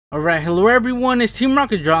Alright, hello everyone, it's Team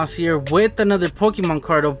Rocket Draws here with another Pokemon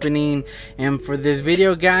card opening. And for this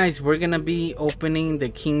video, guys, we're gonna be opening the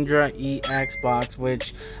Kingdra EX box,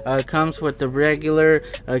 which comes with the regular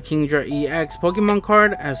Kingdra EX Pokemon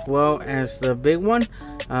card as well as the big one.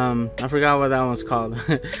 I forgot what that one's called.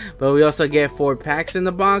 But we also get 4 packs in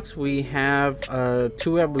the box. We have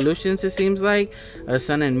 2 evolutions, it seems like,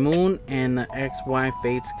 Sun and Moon and XY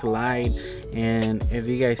Fates Collide. And if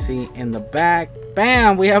you guys see in the back,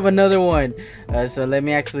 bam, we have another one. So let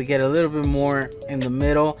me actually get a little bit more in the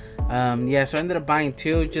middle. Yeah, so I ended up buying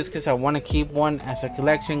 2 just because I want to keep one as a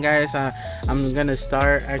collection, guys. I'm gonna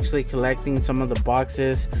start actually collecting some of the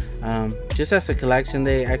boxes just as a collection.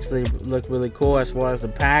 They actually look really cool, as well as the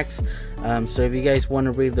packs. So if you guys want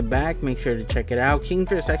to read the back, make sure to check it out.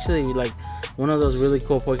 Kingdra is actually like one of those really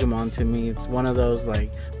cool Pokemon to me. It's one of those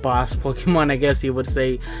like boss Pokemon, I guess you would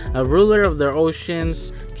say. A ruler of the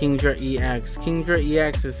oceans, Kingdra EX. Kingdra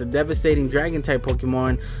EX is a devastating dragon type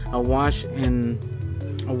Pokemon, awash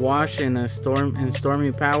in a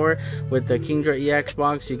stormy power. With the Kingdra EX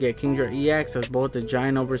box, you get Kingdra EX as both a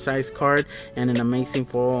giant oversized card and an amazing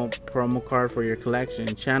full promo card for your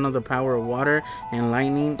collection. Channel the power of water and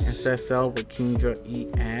lightning and set sail with Kingdra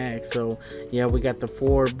EX. So yeah, we got the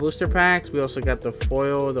 4 booster packs. We also got the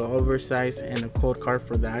foil, the oversized, and a code card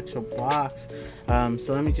for the actual box.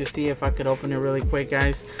 So let me just see if I could open it really quick,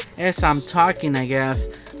 guys, as I'm talking, I guess.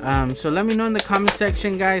 So let me know in the comment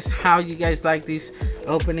section, guys, how you guys like these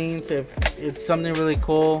openings, if it's something really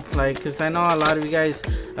cool, like, because I know a lot of you guys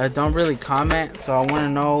don't really comment, so I want to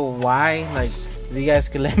know why. Like, if you guys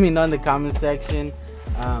could let me know in the comment section,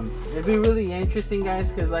 it'd be really interesting,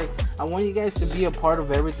 guys, because like I want you guys to be a part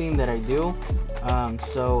of everything that I do.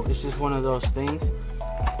 So it's just one of those things.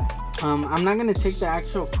 I'm not gonna take the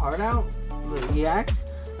actual card out, the EX,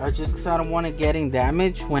 just because I don't want it getting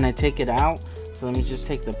damaged when I take it out. So let me just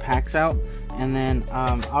take the packs out, and then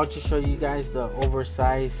I'll just show you guys the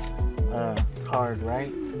oversized card,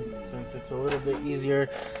 right, since it's a little bit easier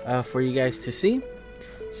for you guys to see.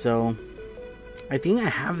 So I think I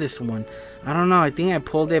have this one. I don't know, I think I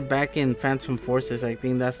pulled it back in Phantom Forces. I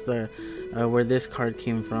think that's the where this card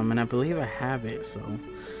came from, and I believe I have it. So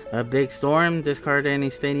a Big Storm, discard any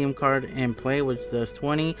stadium card in play, which does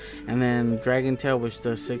 20, and then Dragon Tail, which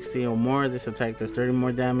does 60 or more. This attack does 30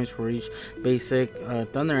 more damage for each basic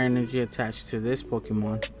thunder energy attached to this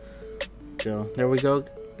Pokemon. So there we go,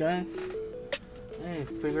 guys. Hey,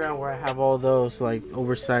 figure out where I have all those like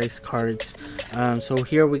oversized cards. So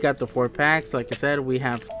here we got the 4 packs. Like I said, we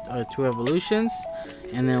have 2 evolutions,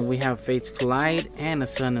 and then we have Fates Collide and a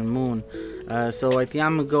Sun and Moon. So I think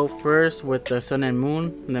I'm gonna go first with the Sun and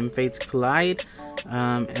Moon, and then Fates Collide,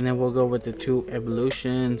 and then we'll go with the 2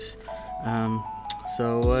 evolutions.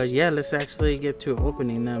 So yeah, let's actually get to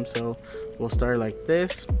opening them. So we'll start like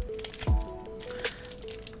this.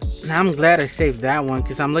 Now I'm glad I saved that one,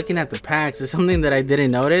 because I'm looking at the packs. It's something that I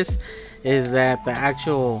didn't notice, is that the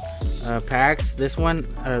actual packs, this one,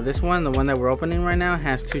 the one that we're opening right now,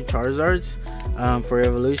 has 2 Charizards for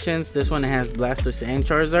evolutions. This one has Blastoise and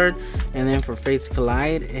Charizard, and then for Fates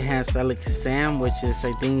Collide, it has Alakazam, which is,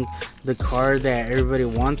 I think, the card that everybody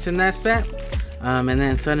wants in that set. And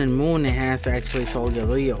then Sun and Moon, it has actually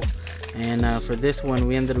Solgaleo. And for this one,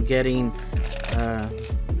 we ended up getting,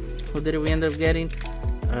 who did we end up getting?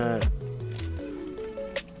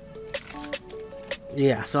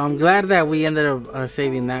 Yeah, so I'm glad that we ended up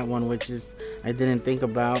saving that one, which is I didn't think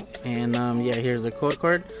about. And yeah, here's the code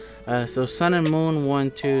card. So Sun and Moon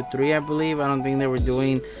 1, 2, 3, I believe. I don't think they were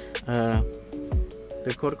doing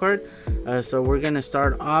the code card. So we're gonna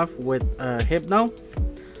start off with Hypno.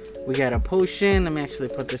 We got a Potion. Let me actually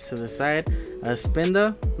put this to the side.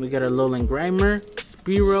 Spinda. We got a Lowland Grimer,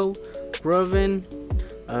 Spearow, Groven,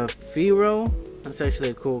 Fearow. That's actually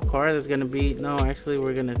a cool card. That's gonna be, no, actually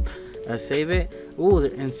we're gonna save it. Ooh, the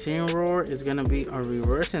Incineroar is gonna be a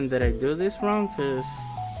reverse. And did I do this wrong? Because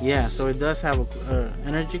yeah, so it does have a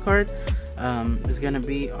energy card. It's gonna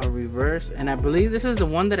be a reverse, and I believe this is the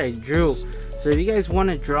one that I drew. So if you guys want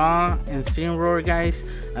to draw Incineroar, guys,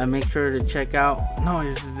 make sure to check out. No,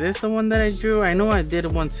 is this the one that I drew? I know I did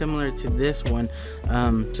one similar to this one.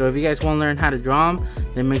 So if you guys want to learn how to draw them,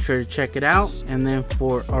 then make sure to check it out. And then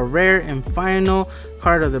for a rare and final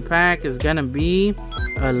card of the pack is gonna be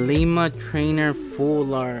a Lima Trainer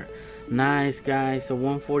Full Art. Nice, guys. So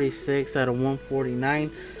 146 out of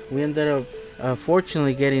 149. We ended up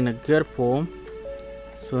fortunately getting a good pull.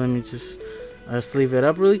 So let me just sleeve it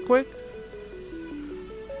up really quick.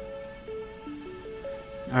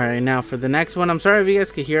 Alright, now for the next one, I'm sorry if you guys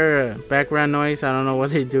could hear background noise. I don't know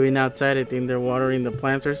what they're doing outside. I think they're watering the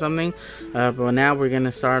plants or something. But now we're going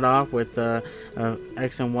to start off with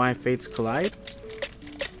X and Y Fates Collide.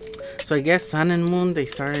 So I guess Sun and Moon, they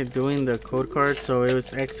started doing the code cards. So it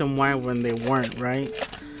was X and Y when they weren't, right?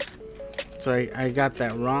 So I got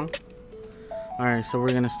that wrong. Alright, so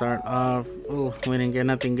we're going to start off. Oh, we didn't get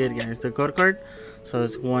nothing good, guys. The code card. So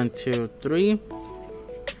it's 1, 2, 3.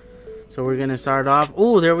 So we're gonna start off.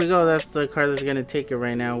 Oh, there we go. That's the card that's gonna take it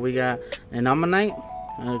right now. We got an Ammonite,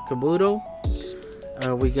 Kabuto.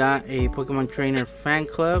 We got a Pokemon Trainer Fan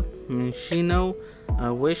Club, Minshino,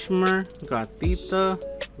 Wishmer, Gothita,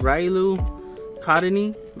 Railu,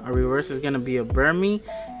 Cottonee. Our reverse is gonna be a Burmy,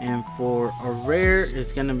 and for a rare,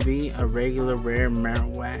 it's gonna be a regular rare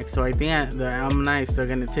Marowak. So I think the Ammonite is still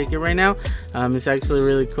gonna take it right now. It's actually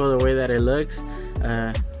really cool the way that it looks.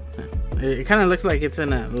 It kind of looks like it's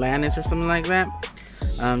in Atlantis or something like that.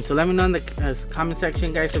 So let me know in the comment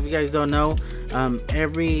section, guys. If you guys don't know,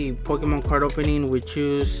 every Pokemon card opening we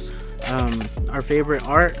choose our favorite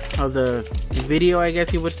art of the video, I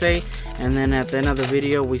guess you would say, and then at the end of the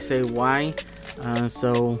video we say why.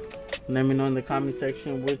 So let me know in the comment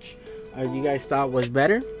section which you guys thought was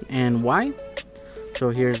better and why.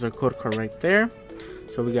 So here's the code card right there.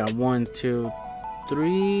 So we got 1, 2,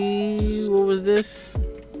 3. What was this?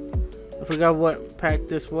 I forgot what pack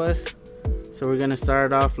this was. So we're gonna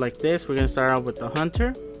start off like this. We're gonna start off with the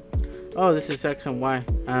Hunter. Oh, this is X and Y.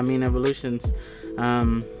 I mean evolutions.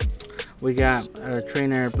 We got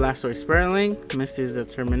Trainer Blastoise Sperling, Misty's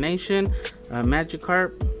Determination,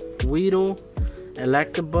 Magikarp, Weedle,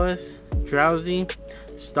 Electabuzz, Drowsy,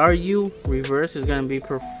 Staryu. Reverse is gonna be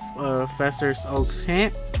Professor Oak's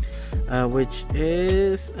Hint, which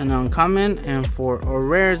is an uncommon, and for a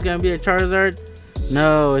rare it's gonna be a Charizard.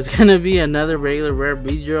 No, it's gonna be another regular rare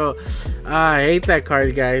Beedrill. I hate that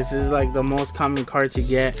card, guys. This is like the most common card to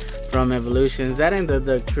get from evolutions. That and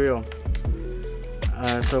the trio.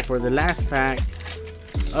 So for the last pack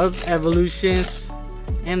of evolutions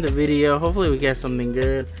and the video, hopefully we get something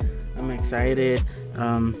good. I'm excited.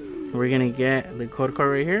 We're gonna get the code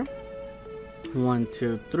card right here. 1,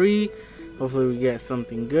 2, 3. Hopefully we get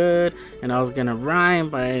something good. And I was gonna rhyme,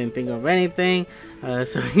 but I didn't think of anything.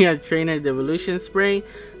 So we got Trainer Devolution Spray,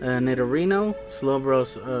 Nidorino,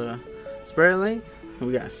 Slowbro's Sperling.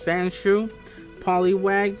 We got Sandshrew,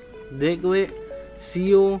 Poliwag, Diglett,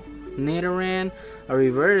 Seal, Nidoran. A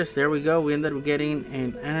reverse. There we go. We ended up getting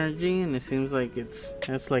an energy, and it seems like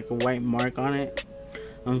that's like a white mark on it,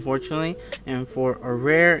 unfortunately. And for a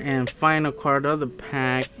rare and final card of the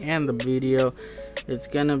pack and the video, it's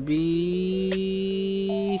gonna be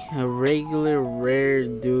a regular rare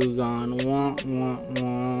Dewgong. Wah, wah,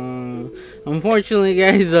 wah. Unfortunately,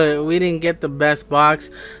 guys, we didn't get the best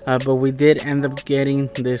box, but we did end up getting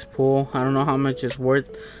this pull. I don't know how much it's worth,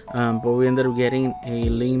 but we ended up getting a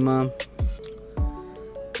Lima.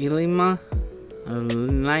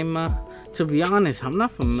 To be honest, I'm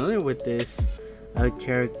not familiar with this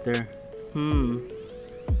character.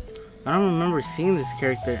 I don't remember seeing this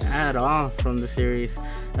character at all from the series.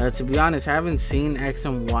 To be honest, I haven't seen X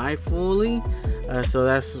and Y fully, so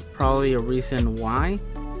that's probably a reason why,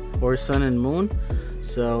 or Sun and Moon.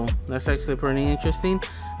 So that's actually pretty interesting.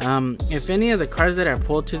 If any of the cards that I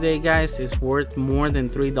pulled today, guys, is worth more than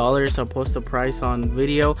 $3, I'll post the price on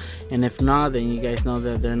video, and if not, then you guys know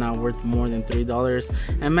that they're not worth more than $3.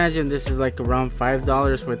 I imagine this is like around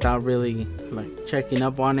 $5 without really like checking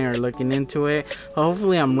up on it or looking into it.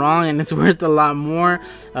 Hopefully I'm wrong and it's worth a lot more,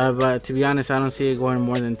 but to be honest, I don't see it going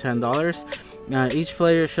more than $10. Each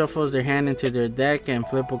player shuffles their hand into their deck and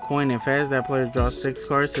flip a coin. If heads, that player draws 6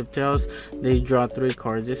 cards. If tails, they draw 3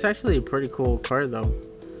 cards. It's actually a pretty cool card though,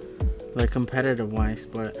 like competitive wise.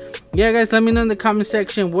 But yeah, guys, let me know in the comment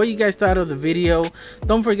section what you guys thought of the video.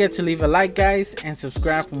 Don't forget to leave a like, guys, and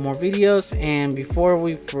subscribe for more videos. And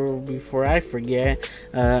before I forget,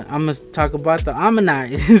 I'm gonna talk about the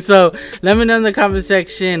Ammonite. So let me know in the comment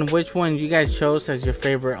section which one you guys chose as your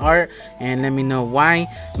favorite art, and let me know why.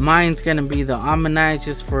 Mine's gonna be the Ammonite,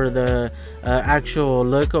 just for the actual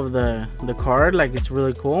look of the card. Like, it's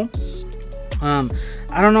really cool.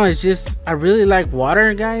 I don't know, it's just, I really like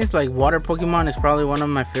water, guys. Like, water Pokemon is probably one of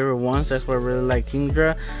my favorite ones. That's why I really like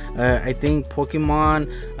Kingdra. I think Pokemon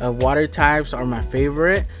water types are my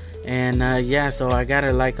favorite. And yeah, so I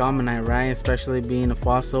gotta like Ammonite, right? Especially being a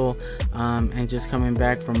fossil, and just coming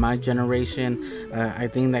back from my generation. I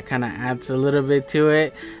think that kind of adds a little bit to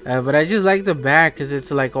it. But I just like the back because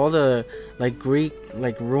it's like all the like Greek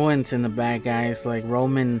like ruins in the back, guys, like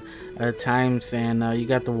Roman times, and you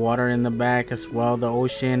got the water in the back as well, the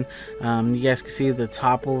ocean. You guys can see the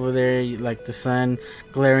top over there, like the sun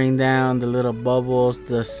glaring down, the little bubbles,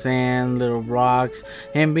 the sand, little rocks,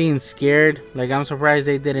 him being scared. Like, I'm surprised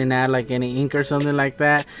they didn't add like any ink or something like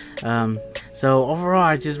that. So overall,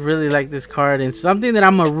 I just really like this card, and something that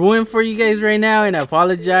I'm gonna ruin for you guys right now, and I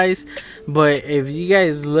apologize, but if you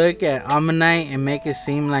guys look at Ammonite and make it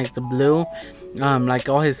seem like the blue, like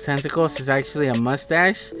all his tentacles is actually a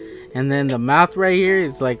mustache, and then the mouth right here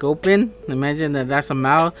is like open. Imagine that that's a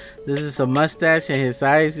mouth, this is a mustache, and his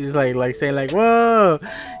eyes is like saying like, whoa,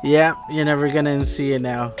 yeah, you're never gonna see it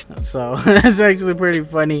now. So that's actually pretty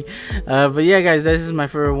funny. But yeah, guys, this is my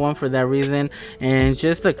favorite one for that reason, and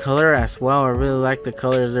just the color as well. I really like the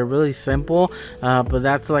colors, they're really simple, but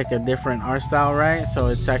that's like a different art style, right? So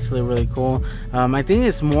it's actually really cool. I think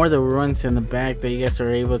it's more the ruins in the back that you guys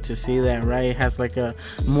are able to see that, right? It has like a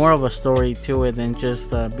more of a story to it than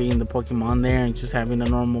just being the Pokemon there and just having a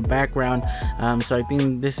normal background. So I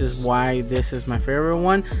think this is why this is my favorite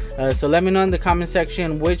one. So let me know in the comment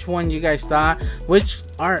section which one you guys thought, which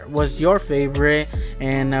art was your favorite,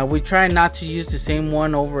 and we try not to use the same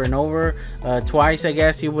one over and over, twice, I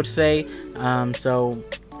guess you would say. So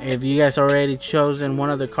if you guys already chosen one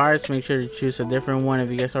of the cards, make sure to choose a different one if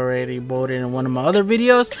you guys already voted in one of my other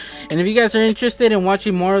videos. And if you guys are interested in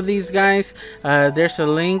watching more of these guys, there's a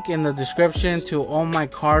link in the description to all my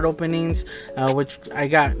card openings, which I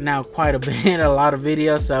got now quite a bit, a lot of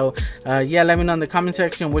videos. So yeah, let me know in the comment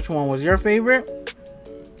section which one was your favorite.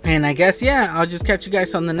 And I guess, yeah, I'll just catch you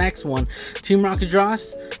guys on the next one. Team Rocket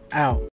Draws out.